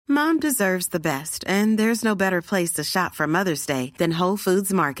Mom deserves the best, and there's no better place to shop for Mother's Day than Whole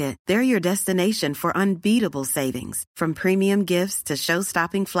Foods Market. They're your destination for unbeatable savings, from premium gifts to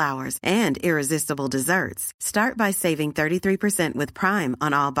show-stopping flowers and irresistible desserts. Start by saving 33% with Prime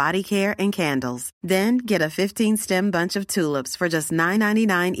on all body care and candles. Then get a 15-stem bunch of tulips for just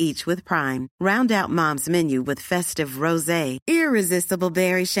 $9.99 each with Prime. Round out Mom's menu with festive rosé, irresistible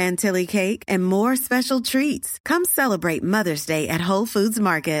berry chantilly cake, and more special treats. Come celebrate Mother's Day at Whole Foods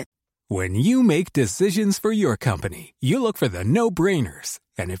Market. When you make decisions for your company, you look for the no-brainers.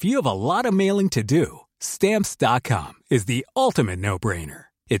 And if you have a lot of mailing to do, Stamps.com is the ultimate no-brainer.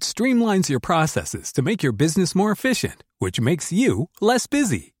 It streamlines your processes to make your business more efficient, which makes you less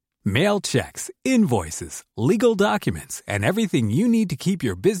busy. Mail checks, invoices, legal documents, and everything you need to keep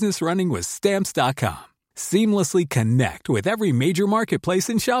your business running with Stamps.com. Seamlessly connect with every major marketplace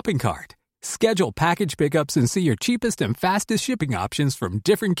and shopping cart. Schedule package pickups and see your cheapest and fastest shipping options from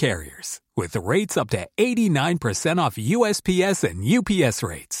different carriers, with rates up to 89% off USPS and UPS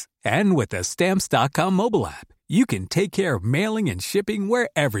rates. And with the Stamps.com mobile app, you can take care of mailing and shipping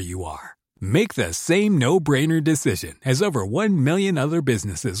wherever you are. Make the same no-brainer decision as over 1 million other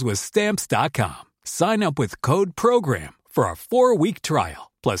businesses with Stamps.com. Sign up with code PROGRAM for a 4-week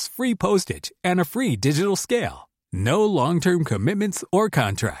trial, plus free postage and a free digital scale. No long-term commitments or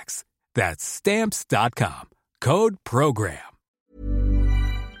contracts. That's Stamps.com. Code PROGRAM.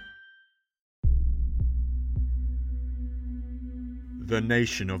 The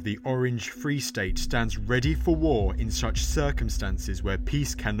nation of the Orange Free State stands ready for war in such circumstances where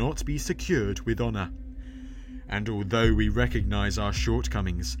peace cannot be secured with honour. And although we recognise our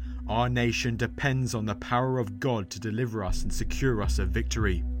shortcomings, our nation depends on the power of God to deliver us and secure us a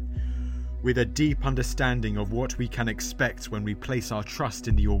victory. With a deep understanding of what we can expect when we place our trust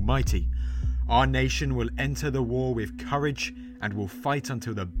in the Almighty, our nation will enter the war with courage and will fight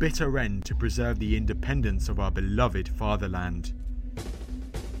until the bitter end to preserve the independence of our beloved fatherland.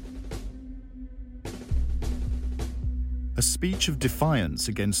 A speech of defiance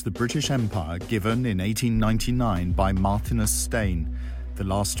against the British Empire given in 1899 by Martinus Steyn, the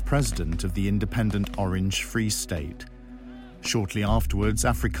last president of the independent Orange Free State. Shortly afterwards,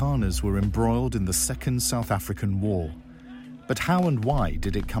 Afrikaners were embroiled in the Second South African War. But how and why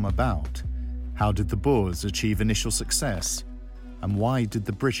did it come about? How did the Boers achieve initial success? And why did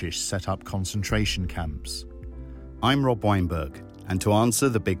the British set up concentration camps? I'm Rob Weinberg, and to answer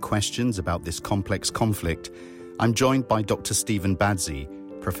the big questions about this complex conflict, I'm joined by Dr. Stephen Badzey,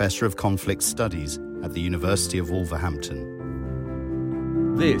 Professor of Conflict Studies at the University of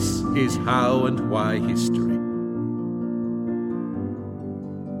Wolverhampton. This is How and Why History.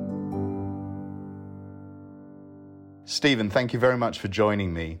 Stephen, thank you very much for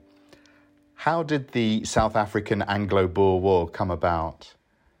joining me. How did the South African Anglo-Boer War come about?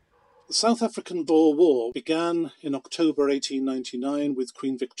 The South African Boer War began in October 1899 with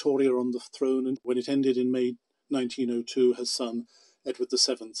Queen Victoria on the throne, and when it ended in May 1902, her son Edward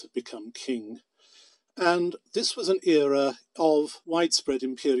VII had become king. And this was an era of widespread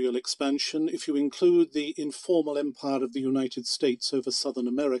imperial expansion. If you include the informal empire of the United States over Southern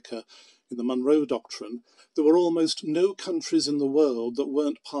America in the Monroe Doctrine, there were almost no countries in the world that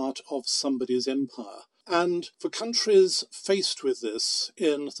weren't part of somebody's empire. And for countries faced with this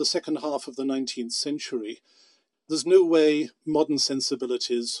in the second half of the 19th century, there's no way modern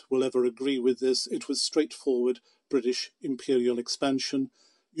sensibilities will ever agree with this. It was straightforward British imperial expansion.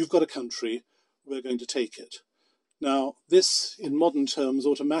 You've got a country, we're going to take it. Now, this, in modern terms,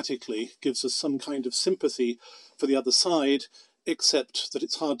 automatically gives us some kind of sympathy for the other side, except that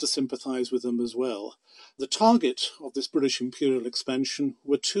it's hard to sympathise with them as well. The target of this British imperial expansion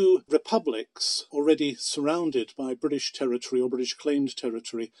were two republics already surrounded by British territory or British claimed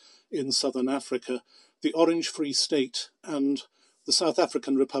territory in southern Africa, the Orange Free State and the South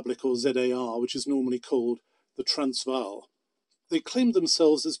African Republic, or ZAR, which is normally called the Transvaal. They claimed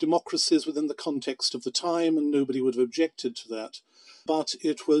themselves as democracies within the context of the time, and nobody would have objected to that. But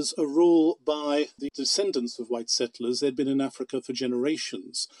it was a rule by the descendants of white settlers. They'd been in Africa for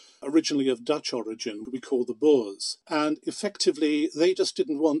generations, originally of Dutch origin, we call the Boers. And effectively, they just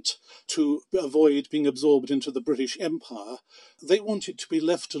didn't want to avoid being absorbed into the British Empire. They wanted to be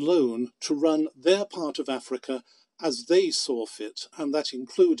left alone to run their part of Africa as they saw fit, and that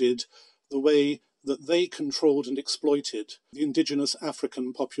included the way that they controlled and exploited the indigenous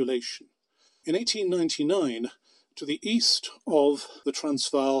African population. In 1899, to the east of the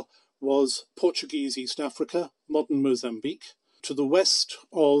Transvaal was Portuguese East Africa, modern Mozambique. To the west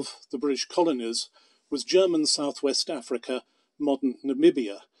of the British colonies was German Southwest Africa, modern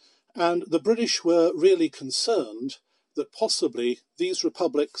Namibia. And the British were really concerned that possibly these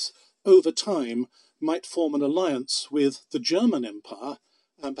republics over time might form an alliance with the German Empire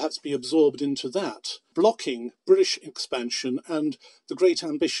and perhaps be absorbed into that, blocking British expansion and the great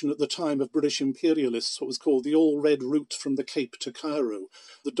ambition at the time of British imperialists, what was called the All-Red Route from the Cape to Cairo,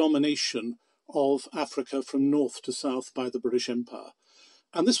 the domination of Africa from north to south by the British Empire.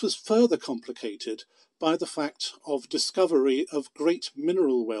 And this was further complicated by the fact of discovery of great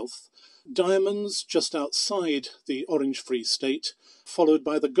mineral wealth, diamonds just outside the Orange Free State, followed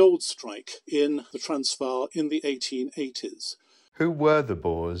by the gold strike in the Transvaal in the 1880s. Who were the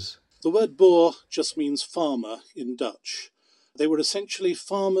Boers? The word Boer just means farmer in Dutch. They were essentially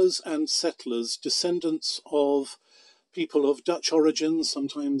farmers and settlers, descendants of people of Dutch origin,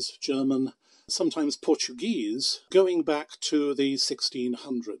 sometimes German, sometimes Portuguese, going back to the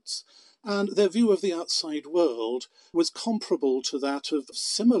 1600s. And their view of the outside world was comparable to that of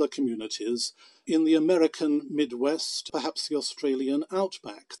similar communities in the American Midwest, perhaps the Australian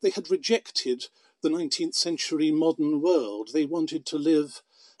outback. They had rejected the 19th century modern world. They wanted to live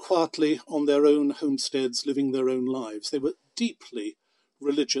quietly on their own homesteads, living their own lives. They were deeply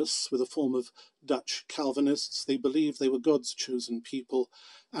religious, with a form of Dutch Calvinists. They believed they were God's chosen people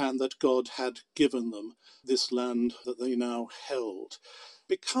and that God had given them this land that they now held.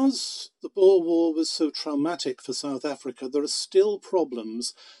 Because the Boer War was so traumatic for South Africa, there are still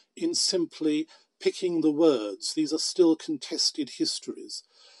problems in simply picking the words. These are still contested histories.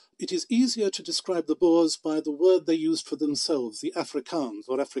 It is easier to describe the Boers by the word they used for themselves, the Afrikaans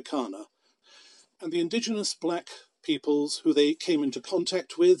or Afrikaner. And the indigenous black peoples who they came into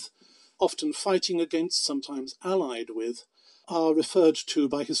contact with, often fighting against, sometimes allied with, are referred to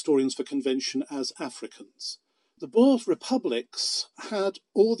by historians for convention as Africans. The Boer republics had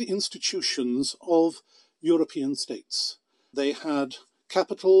all the institutions of European states. They had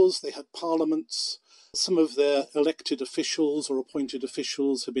capitals, they had parliaments. Some of their elected officials or appointed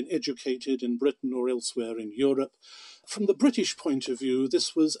officials had been educated in Britain or elsewhere in Europe. From the British point of view,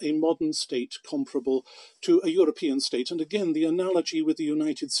 this was a modern state comparable to a European state. And again, the analogy with the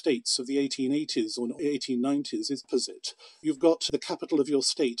United States of the 1880s or 1890s is opposite. You've got the capital of your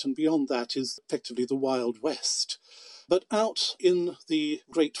state, and beyond that is effectively the Wild West. But out in the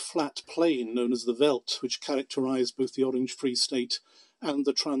great flat plain known as the Veldt, which characterized both the Orange Free State and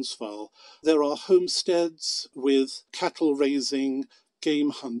the Transvaal, there are homesteads with cattle raising,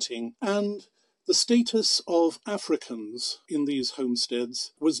 game hunting, and the status of Africans in these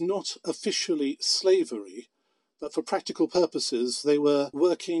homesteads was not officially slavery, but for practical purposes they were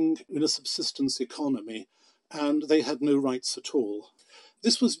working in a subsistence economy and they had no rights at all.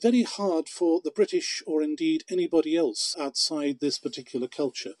 This was very hard for the British or indeed anybody else outside this particular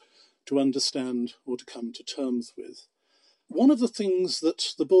culture to understand or to come to terms with. One of the things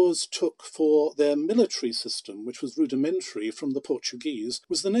that the Boers took for their military system, which was rudimentary from the Portuguese,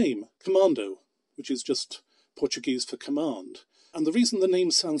 was the name Commando, which is just Portuguese for command. And the reason the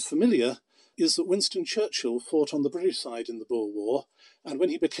name sounds familiar is that Winston Churchill fought on the British side in the Boer War, and when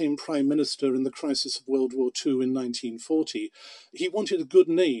he became Prime Minister in the crisis of World War II in 1940, he wanted a good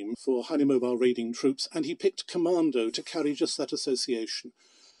name for highly mobile raiding troops, and he picked Commando to carry just that association.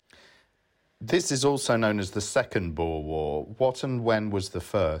 This is also known as the Second Boer War. What and when was the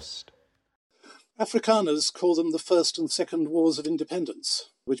first? Afrikaners call them the First and Second Wars of Independence,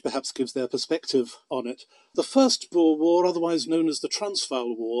 which perhaps gives their perspective on it. The First Boer War, otherwise known as the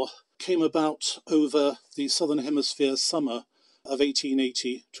Transvaal War, came about over the Southern Hemisphere summer of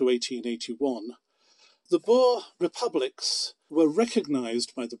 1880 to 1881. The Boer republics were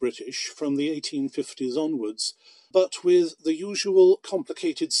recognised by the British from the 1850s onwards, but with the usual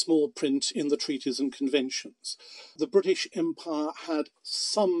complicated small print in the treaties and conventions. The British Empire had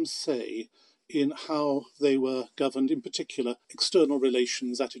some say in how they were governed, in particular external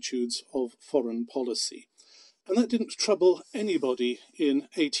relations, attitudes of foreign policy. And that didn't trouble anybody in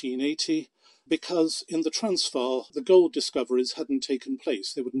 1880 because in the Transvaal, the gold discoveries hadn't taken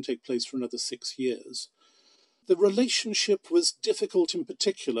place. They wouldn't take place for another 6 years. The relationship was difficult in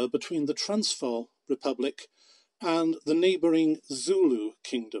particular between the Transvaal Republic and the neighbouring Zulu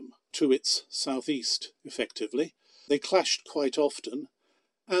kingdom to its southeast, effectively. They clashed quite often,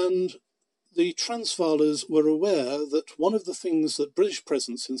 and the Transvaalers were aware that one of the things that British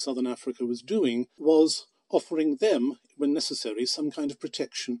presence in southern Africa was doing was offering them, when necessary, some kind of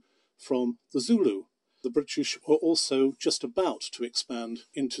protection from the Zulu. The British were also just about to expand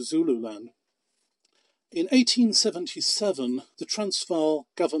into Zululand. In 1877, the Transvaal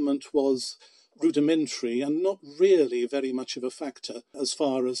government was rudimentary and not really very much of a factor as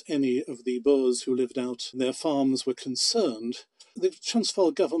far as any of the Boers who lived out their farms were concerned. The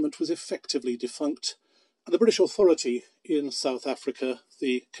Transvaal government was effectively defunct. And the British Authority in South Africa,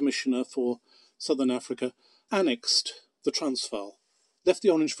 the Commissioner for Southern Africa, annexed the Transvaal, left the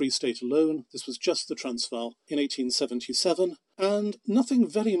Orange Free State alone. This was just the Transvaal in 1877, and nothing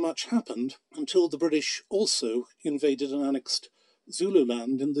very much happened until the British also invaded and annexed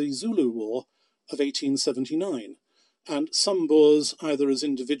Zululand in the Zulu War of 1879. And some Boers, either as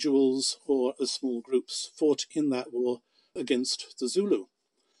individuals or as small groups, fought in that war against the Zulu.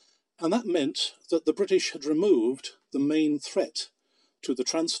 And that meant that the British had removed the main threat to the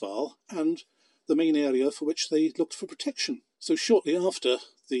Transvaal and the main area for which they looked for protection. So shortly after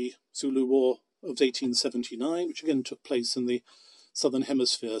the Zulu War of 1879, which again took place in the Southern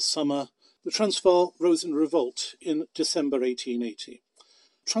Hemisphere summer, the Transvaal rose in revolt in December 1880.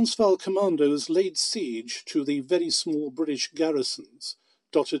 Transvaal commandos laid siege to the very small British garrisons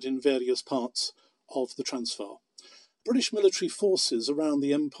dotted in various parts of the Transvaal. British military forces around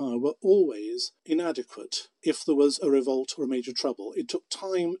the empire were always inadequate if there was a revolt or a major trouble. It took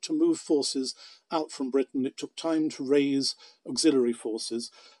time to move forces out from Britain. It took time to raise auxiliary forces.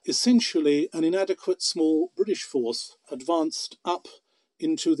 Essentially, an inadequate small British force advanced up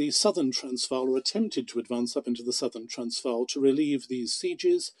into the southern Transvaal, or attempted to advance up into the southern Transvaal to relieve these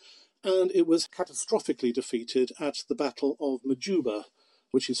sieges, and it was catastrophically defeated at the Battle of Majuba,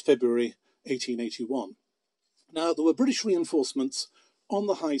 which is February 1881. Now, there were British reinforcements on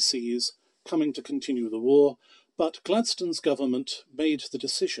the high seas coming to continue the war, but Gladstone's government made the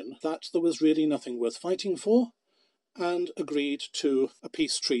decision that there was really nothing worth fighting for, and agreed to a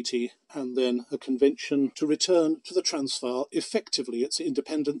peace treaty and then a convention to return to the Transvaal, effectively its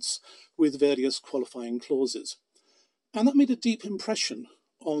independence, with various qualifying clauses. And that made a deep impression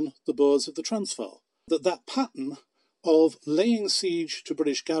on the Boers of the Transvaal, that pattern of laying siege to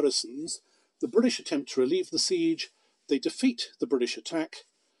British garrisons, the British attempt to relieve the siege, they defeat the British attack,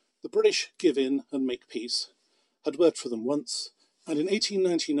 the British give in and make peace, had worked for them once, and in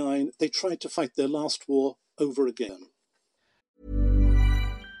 1899 they tried to fight their last war over again.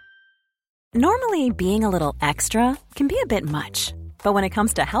 Normally, being a little extra can be a bit much, but when it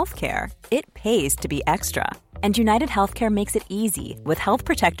comes to healthcare, it pays to be extra. And United Healthcare makes it easy with Health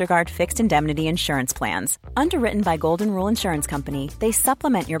Protector Guard fixed indemnity insurance plans. Underwritten by Golden Rule Insurance Company, they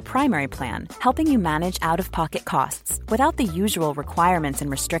supplement your primary plan, helping you manage out-of-pocket costs without the usual requirements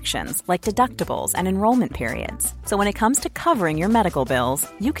and restrictions like deductibles and enrollment periods. So when it comes to covering your medical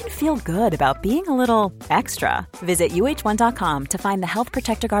bills, you can feel good about being a little extra. Visit UH1.com to find the Health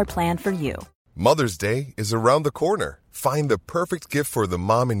Protector Guard plan for you. Mother's Day is around the corner. Find the perfect gift for the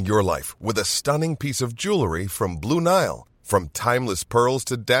mom in your life with a stunning piece of jewelry from Blue Nile. From timeless pearls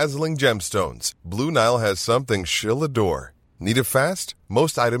to dazzling gemstones, Blue Nile has something she'll adore. Need it fast?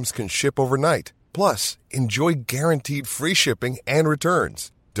 Most items can ship overnight. Plus, enjoy guaranteed free shipping and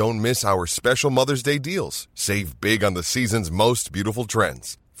returns. Don't miss our special Mother's Day deals. Save big on the season's most beautiful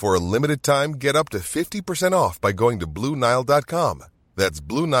trends. For a limited time, get up to 50% off by going to BlueNile.com. That's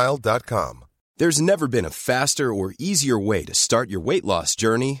BlueNile.com. There's never been a faster or easier way to start your weight loss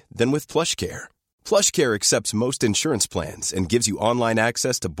journey than with PlushCare. PlushCare accepts most insurance plans and gives you online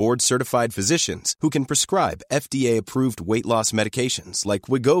access to board-certified physicians who can prescribe FDA-approved weight loss medications like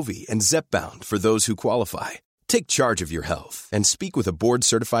Wegovy and Zepbound for those who qualify. Take charge of your health and speak with a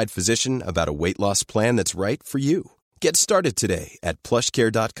board-certified physician about a weight loss plan that's right for you. Get started today at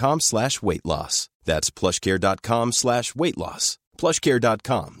plushcare.com/weight loss. That's plushcare.com/weight loss.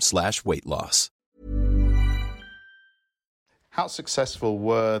 plushcare.com/weight loss. How successful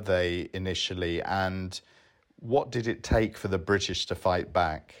were they initially, and what did it take for the British to fight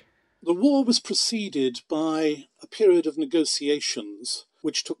back? The war was preceded by a period of negotiations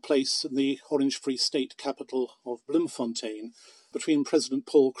which took place in the Orange Free State capital of Bloemfontein between President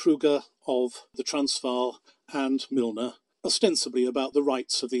Paul Kruger of the Transvaal and Milner, ostensibly about the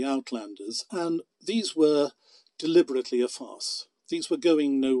rights of the Outlanders, and these were deliberately a farce. These were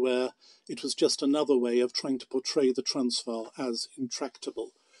going nowhere. It was just another way of trying to portray the Transvaal as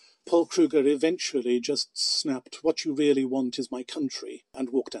intractable. Paul Kruger eventually just snapped, "What you really want is my country," and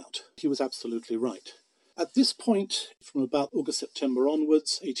walked out. He was absolutely right. At this point, from about August-September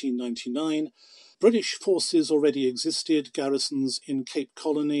onwards, 1899, British forces already existed, garrisons in Cape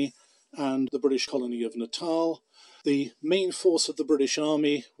Colony and the British colony of Natal. The main force of the British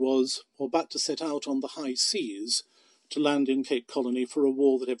Army was about to set out on the high seas to land in Cape Colony for a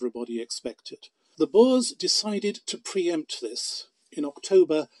war that everybody expected. The Boers decided to preempt this in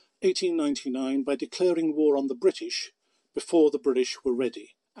October 1899 by declaring war on the British before the British were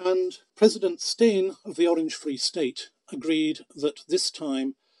ready. And President Steyn of the Orange Free State agreed that this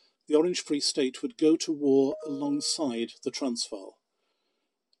time the Orange Free State would go to war alongside the Transvaal.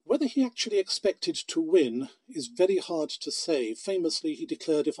 Whether he actually expected to win is very hard to say. Famously, he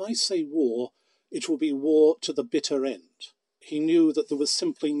declared, "If I say war, it will be war to the bitter end." He knew that there was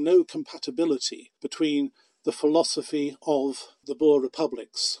simply no compatibility between the philosophy of the Boer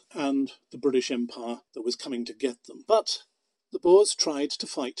republics and the British Empire that was coming to get them. But the Boers tried to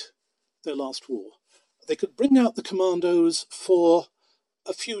fight their last war. They could bring out the commandos for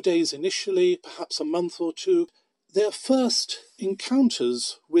a few days initially, perhaps a month or two. Their first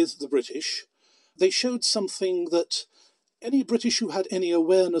encounters with the British, they showed something that any British who had any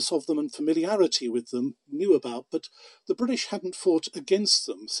awareness of them and familiarity with them knew about, but the British hadn't fought against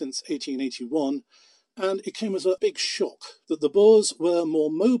them since 1881, and it came as a big shock that the Boers were more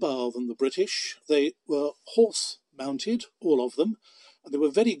mobile than the British. They were horse-mounted, all of them, and they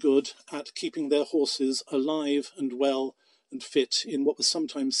were very good at keeping their horses alive and well and fit in what was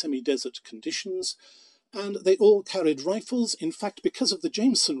sometimes semi-desert conditions. And they all carried rifles. In fact, because of the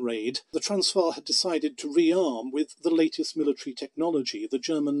Jameson raid, the Transvaal had decided to rearm with the latest military technology, the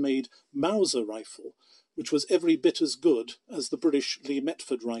German-made Mauser rifle, which was every bit as good as the British Lee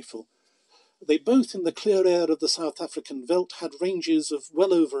Metford rifle. They both, in the clear air of the South African veldt, had ranges of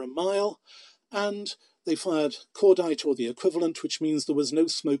well over a mile, and they fired cordite or the equivalent, which means there was no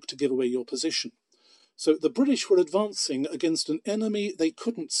smoke to give away your position. So the British were advancing against an enemy they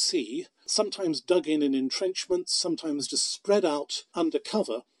couldn't see, sometimes dug in entrenchments, sometimes just spread out under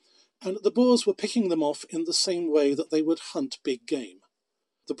cover, and the Boers were picking them off in the same way that they would hunt big game.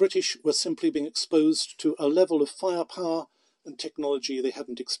 The British were simply being exposed to a level of firepower and technology they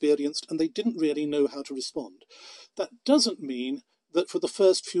hadn't experienced, and they didn't really know how to respond. That doesn't mean that for the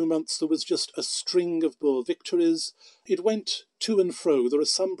first few months there was just a string of Boer victories. It went to and fro. There are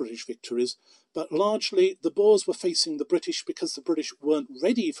some British victories, but largely the Boers were facing the British because the British weren't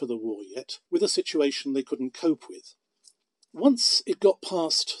ready for the war yet, with a situation they couldn't cope with. Once it got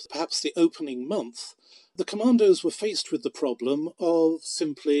past perhaps the opening month, the commandos were faced with the problem of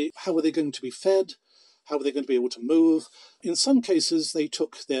simply how were they going to be fed, how were they going to be able to move. In some cases they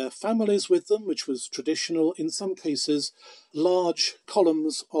took their families with them, which was traditional. In some cases, large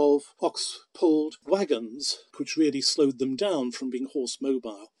columns of ox-pulled wagons, which really slowed them down from being horse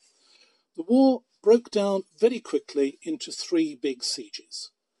mobile. The war broke down very quickly into three big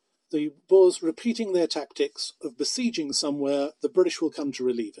sieges. The Boers repeating their tactics of besieging somewhere, the British will come to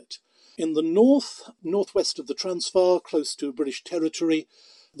relieve it. In the northwest of the Transvaal, close to British territory,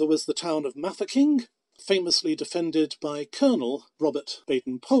 there was the town of Mafeking, famously defended by Colonel Robert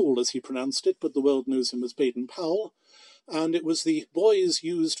Baden-Powell, as he pronounced it, but the world knows him as Baden-Powell. And it was the boys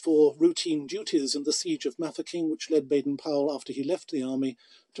used for routine duties in the siege of Mafeking which led Baden-Powell, after he left the army,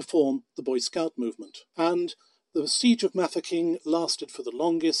 to form the Boy Scout movement. And the siege of Mafeking lasted for the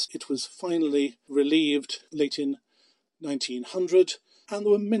longest. It was finally relieved late in 1900, and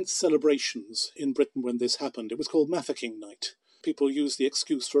there were immense celebrations in Britain when this happened. It was called Mafeking Night. People used the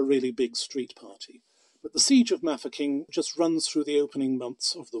excuse for a really big street party. But the siege of Mafeking just runs through the opening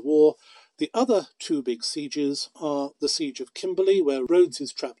months of the war. The other two big sieges are the siege of Kimberley, where Rhodes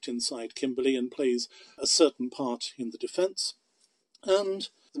is trapped inside Kimberley and plays a certain part in the defence. And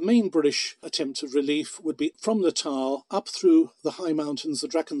the main British attempt at relief would be from Natal up through the high mountains, the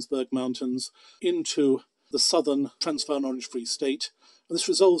Drakensberg Mountains, into the southern Transvaal and Orange Free State. And this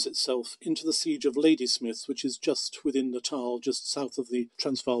resolves itself into the siege of Ladysmith, which is just within Natal, just south of the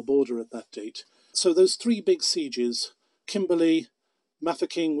Transvaal border at that date. So those three big sieges, Kimberley,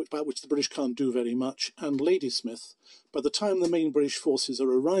 Mafeking, about which the British can't do very much, and Ladysmith, by the time the main British forces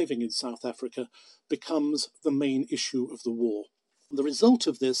are arriving in South Africa, becomes the main issue of the war. The result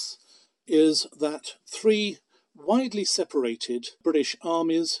of this is that three widely separated British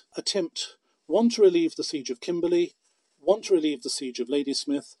armies attempt, one to relieve the siege of Kimberley, one to relieve the siege of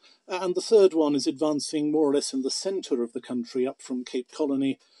Ladysmith, and the third one is advancing more or less in the centre of the country, up from Cape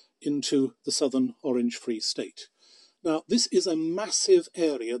Colony into the southern Orange Free State. Now, this is a massive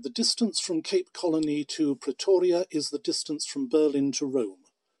area. The distance from Cape Colony to Pretoria is the distance from Berlin to Rome.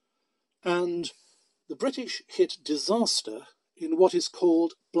 And the British hit disaster in what is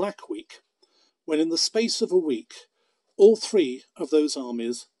called Black Week, when in the space of a week, all three of those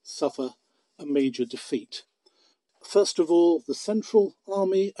armies suffer a major defeat. First of all, the Central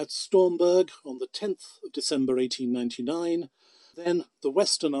Army at Stormberg on the 10th of December 1899, then the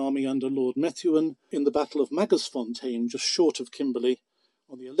Western Army under Lord Methuen in the Battle of Magersfontein, just short of Kimberley,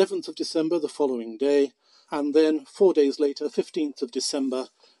 on the 11th of December, the following day, and then 4 days later, 15th of December,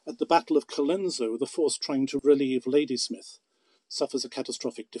 at the Battle of Colenso, the force trying to relieve Ladysmith suffers a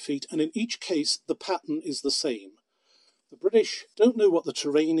catastrophic defeat, and in each case the pattern is the same. The British don't know what the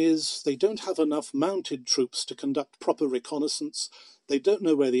terrain is, they don't have enough mounted troops to conduct proper reconnaissance, they don't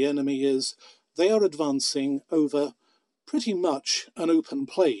know where the enemy is, they are advancing over pretty much an open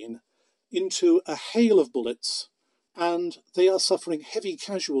plain into a hail of bullets, and they are suffering heavy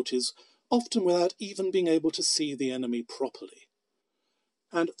casualties, often without even being able to see the enemy properly.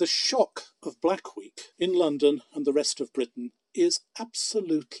 And the shock of Black Week in London and the rest of Britain is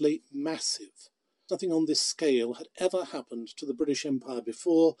absolutely massive. Nothing on this scale had ever happened to the British Empire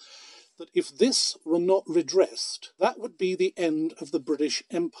before, that if this were not redressed, that would be the end of the British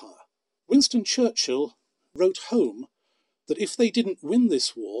Empire. Winston Churchill wrote home that if they didn't win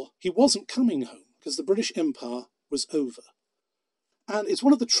this war, he wasn't coming home, because the British Empire was over. And it's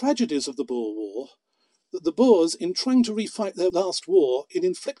one of the tragedies of the Boer War that the Boers, in trying to refight their last war, in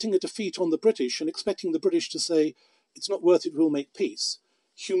inflicting a defeat on the British and expecting the British to say, it's not worth it, we'll make peace,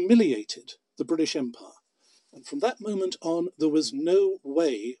 humiliated the British Empire. And from that moment on, there was no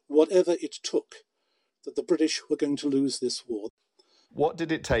way, whatever it took, that the British were going to lose this war. What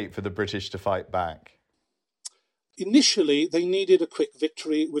did it take for the British to fight back? Initially, they needed a quick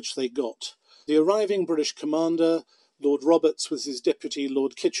victory, which they got. The arriving British commander, Lord Roberts, with his deputy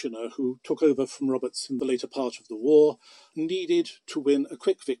Lord Kitchener, who took over from Roberts in the later part of the war, needed to win a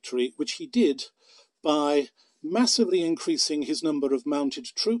quick victory, which he did by massively increasing his number of mounted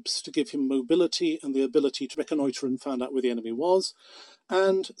troops to give him mobility and the ability to reconnoitre and find out where the enemy was,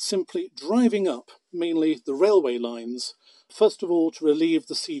 and simply driving up mainly the railway lines, first of all to relieve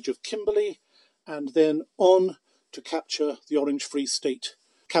the siege of Kimberley, and then on to capture the Orange Free State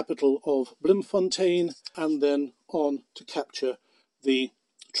capital of Bloemfontein, and then on to capture the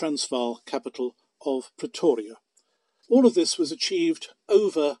Transvaal capital of Pretoria. All of this was achieved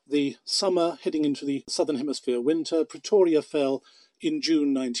over the summer, heading into the Southern Hemisphere winter. Pretoria fell in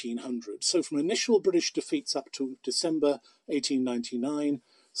June 1900. So from initial British defeats up to December 1899,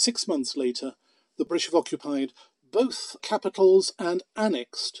 6 months later, the British have occupied both capitals and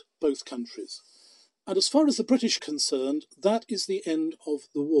annexed both countries. And as far as the British are concerned, that is the end of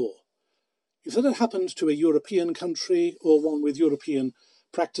the war. If that had happened to a European country or one with European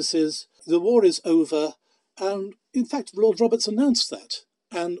practices, the war is over, and in fact Lord Roberts announced that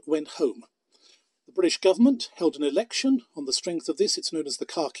and went home. The British government held an election on the strength of this, it's known as the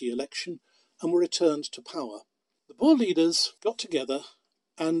Khaki election, and were returned to power. The Boer leaders got together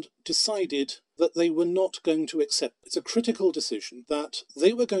and decided that they were not going to accept. It's a critical decision that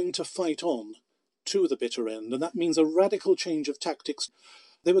they were going to fight on to the bitter end, and that means a radical change of tactics.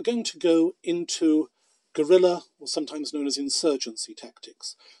 They were going to go into guerrilla, or sometimes known as insurgency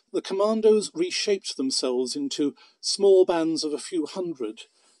tactics. The commandos reshaped themselves into small bands of a few hundred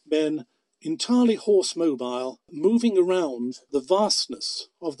men, entirely horse-mobile, moving around the vastness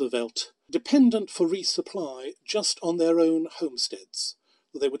of the veldt, dependent for resupply just on their own homesteads.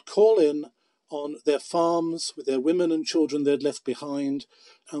 They would call in on their farms with their women and children they'd left behind,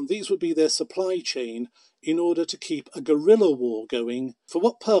 and these would be their supply chain in order to keep a guerrilla war going. For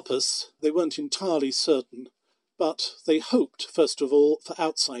what purpose, they weren't entirely certain, but they hoped, first of all, for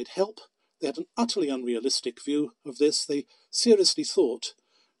outside help. They had an utterly unrealistic view of this. They seriously thought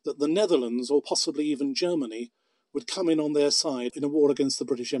that the Netherlands, or possibly even Germany, would come in on their side in a war against the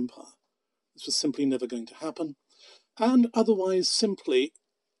British Empire. This was simply never going to happen. And otherwise, simply,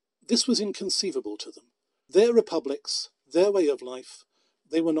 this was inconceivable to them. Their republics, their way of life,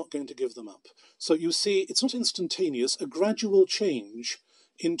 they were not going to give them up. So you see, it's not instantaneous, a gradual change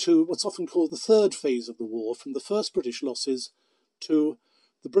into what's often called the third phase of the war, from the first British losses to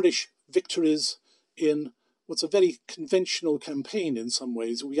the British victories in what's a very conventional campaign in some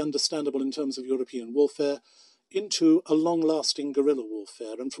ways, will be understandable in terms of European warfare, into a long-lasting guerrilla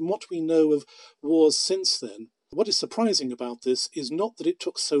warfare. And from what we know of wars since then, what is surprising about this is not that it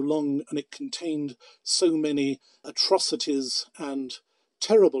took so long and it contained so many atrocities and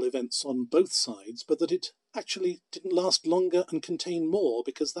terrible events on both sides, but that it actually didn't last longer and contain more,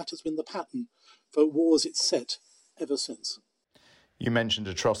 because that has been the pattern for wars it's set ever since. You mentioned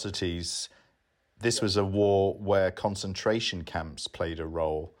atrocities. This was a war where concentration camps played a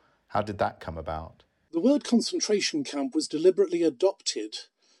role. How did that come about? The word concentration camp was deliberately adopted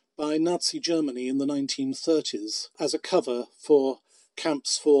by Nazi Germany in the 1930s as a cover for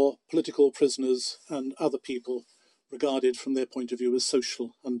camps for political prisoners and other people regarded from their point of view as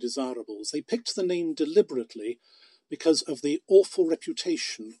social undesirables. They picked the name deliberately because of the awful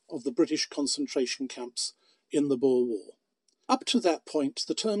reputation of the British concentration camps in the Boer War. Up to that point,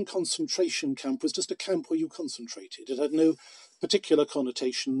 the term concentration camp was just a camp where you concentrated. It had no particular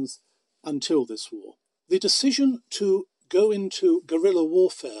connotations until this war. The decision to go into guerrilla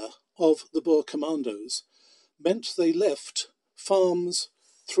warfare of the Boer commandos meant they left farms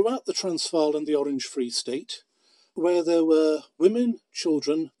throughout the Transvaal and the Orange Free State, where there were women,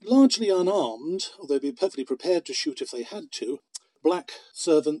 children, largely unarmed, although they'd be perfectly prepared to shoot if they had to, black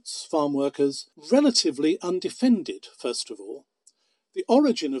servants, farm workers, relatively undefended, first of all. The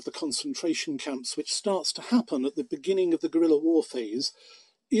origin of the concentration camps, which starts to happen at the beginning of the guerrilla war phase,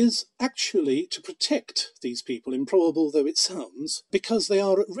 is actually to protect these people, improbable though it sounds, because they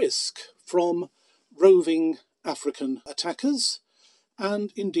are at risk from roving African attackers,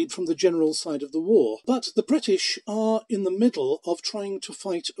 and indeed from the general side of the war. But the British are in the middle of trying to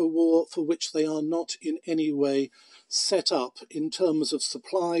fight a war for which they are not in any way set up in terms of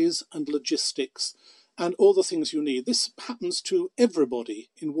supplies and logistics and all the things you need. This happens to everybody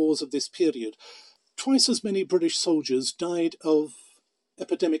in wars of this period. Twice as many British soldiers died of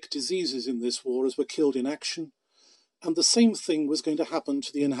epidemic diseases in this war as were killed in action, and the same thing was going to happen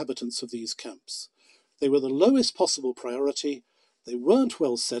to the inhabitants of these camps. They were the lowest possible priority, they weren't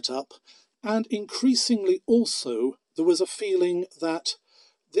well set up, and increasingly also there was a feeling that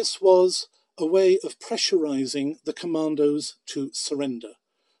this was a way of pressurizing the commandos to surrender,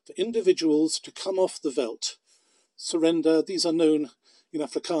 for individuals to come off the veldt, surrender. These are known in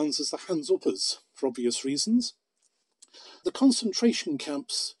Afrikaans as the handsoppers, for obvious reasons. The concentration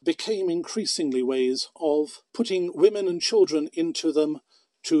camps became increasingly ways of putting women and children into them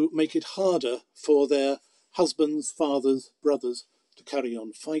to make it harder for their husbands, fathers, brothers to carry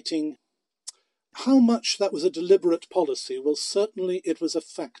on fighting. How much that was a deliberate policy? Well, certainly it was a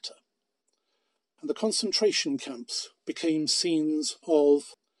factor. And the concentration camps became scenes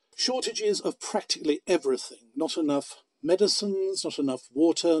of shortages of practically everything. Not enough medicines, not enough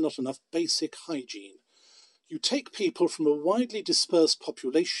water, not enough basic hygiene. You take people from a widely dispersed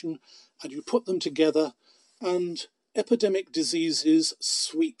population and you put them together, and epidemic diseases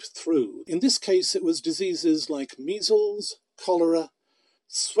sweep through. In this case, it was diseases like measles, cholera,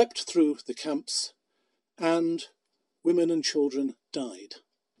 swept through the camps, and women and children died.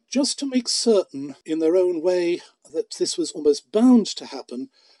 Just to make certain, in their own way, that this was almost bound to happen,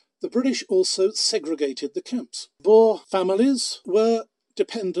 the British also segregated the camps. Boer families were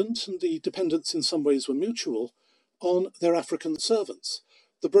dependent, and the dependents in some ways were mutual, on their African servants.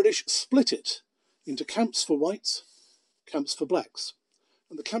 The British split it into camps for whites, camps for blacks.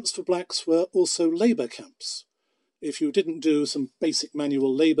 And the camps for blacks were also labour camps. If you didn't do some basic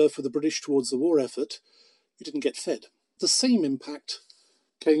manual labour for the British towards the war effort, you didn't get fed. The same impact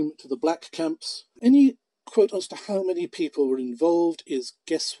came to the black camps. Any quote as to how many people were involved is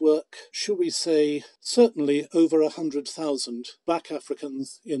guesswork. Shall we say certainly over 100,000 black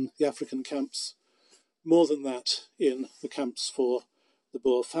Africans in the African camps, more than that in the camps for the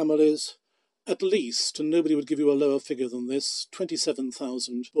Boer families. At least, and nobody would give you a lower figure than this,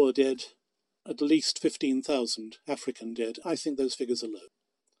 27,000 Boer dead, at least 15,000 African dead. I think those figures are low.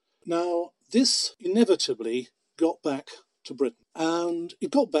 Now, this inevitably got back to Britain, and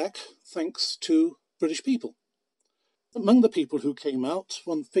it got back thanks to British people. Among the people who came out,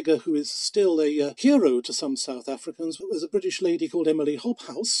 one figure who is still a hero to some South Africans was a British lady called Emily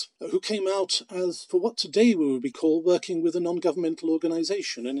Hobhouse, who came out as, for what today we would be called, working with a non-governmental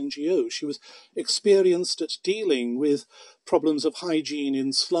organisation, an NGO. She was experienced at dealing with problems of hygiene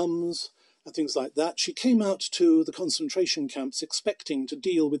in slums and things like that. She came out to the concentration camps expecting to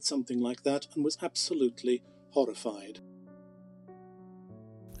deal with something like that and was absolutely horrified.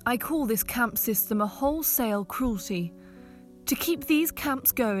 I call this camp system a wholesale cruelty. To keep these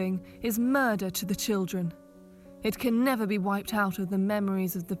camps going is murder to the children. It can never be wiped out of the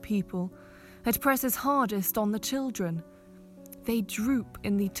memories of the people. It presses hardest on the children. They droop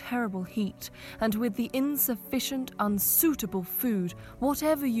in the terrible heat, and with the insufficient, unsuitable food,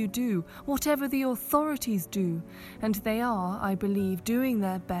 whatever you do, whatever the authorities do, and they are, I believe, doing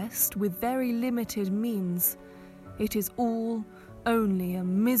their best with very limited means, it is all only a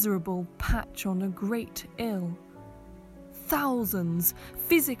miserable patch on a great ill. Thousands,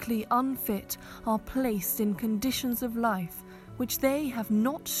 physically unfit, are placed in conditions of life which they have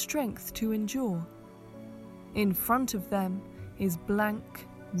not strength to endure. In front of them is blank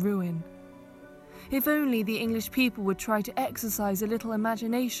ruin. If only the English people would try to exercise a little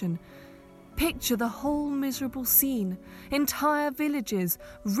imagination. Picture the whole miserable scene, entire villages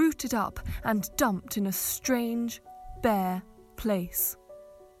rooted up and dumped in a strange, bare place.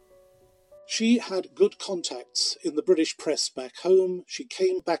 She had good contacts in the British press back home. She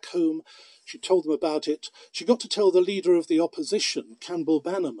came back home. She told them about it. She got to tell the leader of the opposition, Campbell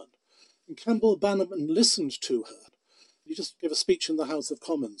Bannerman. And Campbell Bannerman listened to her. He just gave a speech in the House of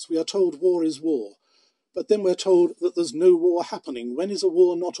Commons. We are told war is war, but then we're told that there's no war happening. When is a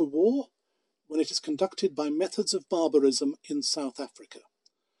war not a war? when it is conducted by methods of barbarism in South Africa.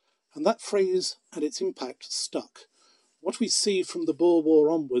 And that phrase and its impact stuck. What we see from the Boer War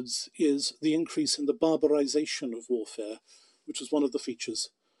onwards is the increase in the barbarization of warfare, which was one of the features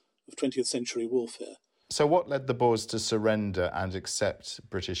of 20th century warfare. So what led the Boers to surrender and accept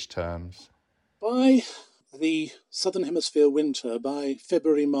British terms? By the Southern Hemisphere winter, by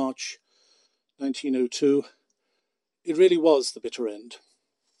February-March 1902, it really was the bitter end.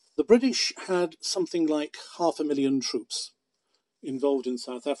 The British had something like 500,000 troops involved in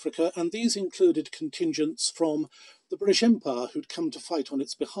South Africa, and these included contingents from the British Empire who'd come to fight on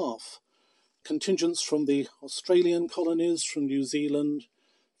its behalf. Contingents from the Australian colonies, from New Zealand,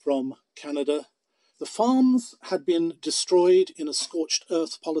 from Canada. The farms had been destroyed in a scorched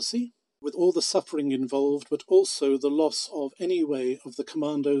earth policy, with all the suffering involved, but also the loss of any way of the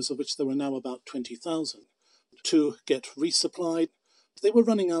commandos, of which there were now about 20,000, to get resupplied. They were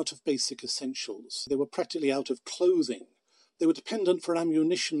running out of basic essentials. They were practically out of clothing. They were dependent for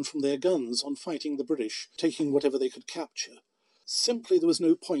ammunition from their guns on fighting the British, taking whatever they could capture. Simply there was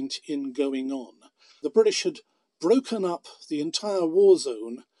no point in going on. The British had broken up the entire war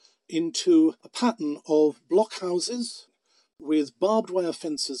zone into a pattern of blockhouses with barbed wire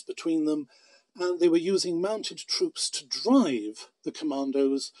fences between them, and they were using mounted troops to drive the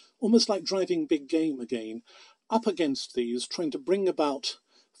commandos, almost like driving big game again, up against these, trying to bring about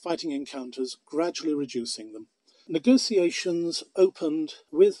fighting encounters, gradually reducing them. Negotiations opened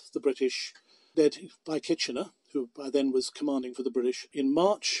with the British, led by Kitchener, who by then was commanding for the British, in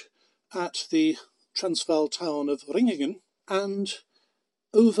March at the Transvaal town of Ringingen, and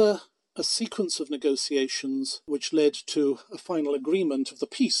over a sequence of negotiations which led to a final agreement of the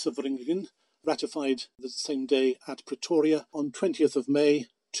Peace of Ringingen, ratified the same day at Pretoria on 20th of May,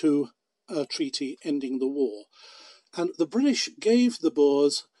 to a treaty ending the war. And the British gave the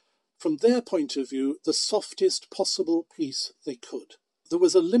Boers, from their point of view, the softest possible peace they could. There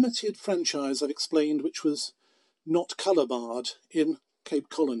was a limited franchise, I've explained, which was not colour-barred in Cape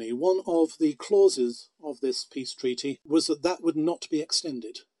Colony. One of the clauses of this peace treaty was that that would not be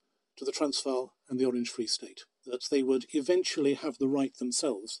extended to the Transvaal and the Orange Free State, that they would eventually have the right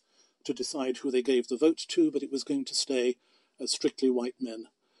themselves to decide who they gave the vote to, but it was going to stay as strictly white men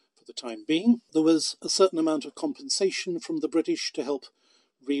for the time being. There was a certain amount of compensation from the British to help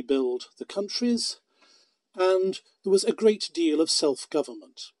rebuild the countries, and there was a great deal of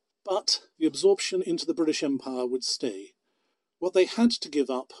self-government. But the absorption into the British Empire would stay. What they had to give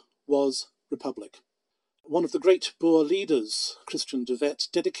up was republic. One of the great Boer leaders, Christian de Wet,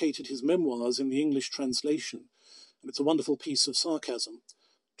 dedicated his memoirs in the English translation, and it's a wonderful piece of sarcasm,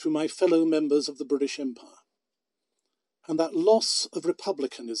 to my fellow members of the British Empire. And that loss of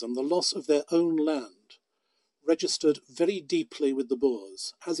republicanism, the loss of their own land, registered very deeply with the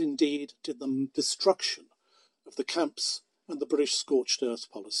Boers, as indeed did the destruction of the camps and the British scorched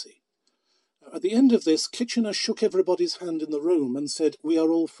earth policy. At the end of this, Kitchener shook everybody's hand in the room and said, "We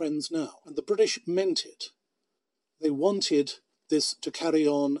are all friends now." And the British meant it. They wanted this to carry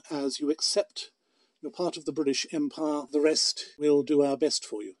on as you accept you're part of the British Empire, the rest we'll do our best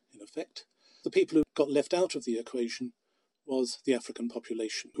for you, in effect. The people who got left out of the equation was the African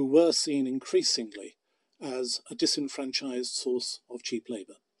population, who were seen increasingly as a disenfranchised source of cheap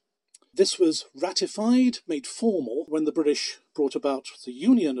labour. This was ratified, made formal, when the British brought about the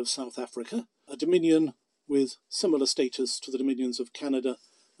Union of South Africa, a dominion with similar status to the dominions of Canada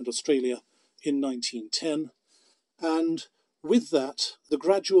and Australia in 1910, and with that, the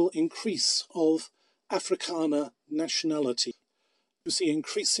gradual increase of Afrikaner nationality. You see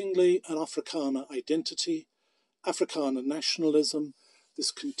increasingly an Afrikaner identity, Afrikaner nationalism.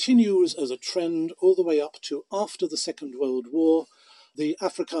 This continues as a trend all the way up to after the Second World War. The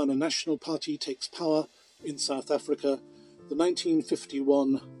Afrikaner National Party takes power in South Africa. The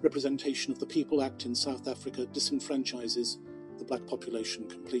 1951 Representation of the People Act in South Africa disenfranchises the black population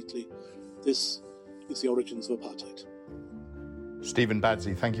completely. This is the origins of apartheid. Stephen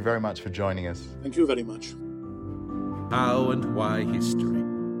Badzey, thank you very much for joining us. Thank you very much. How and Why History.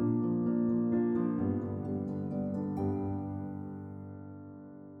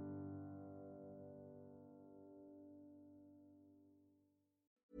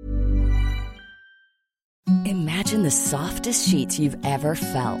 Imagine the softest sheets you've ever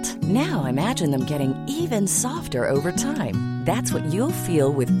felt. Now imagine them getting even softer over time. That's what you'll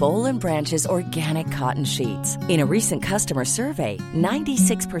feel with Boll & Branch's organic cotton sheets. In a recent customer survey,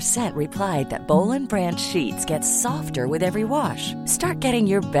 96% replied that Boll & Branch sheets get softer with every wash. Start getting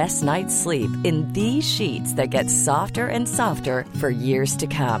your best night's sleep in these sheets that get softer and softer for years to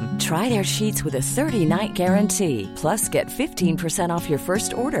come. Try their sheets with a 30-night guarantee. Plus, get 15% off your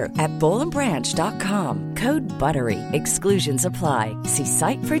first order at bollandbranch.com. Code BUTTERY. Exclusions apply. See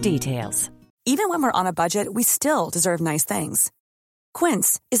site for details. Even when we're on a budget, we still deserve nice things.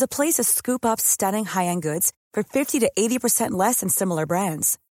 Quince is a place to scoop up stunning high-end goods for 50 to 80% less than similar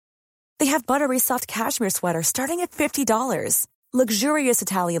brands. They have buttery soft cashmere sweaters starting at $50, luxurious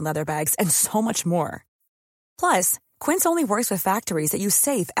Italian leather bags, and so much more. Plus, Quince only works with factories that use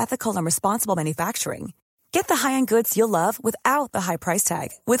safe, ethical, and responsible manufacturing. Get the high-end goods you'll love without the high price tag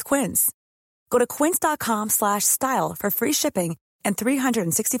with Quince. Go to quince.com/style for free shipping and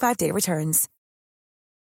 365-day returns.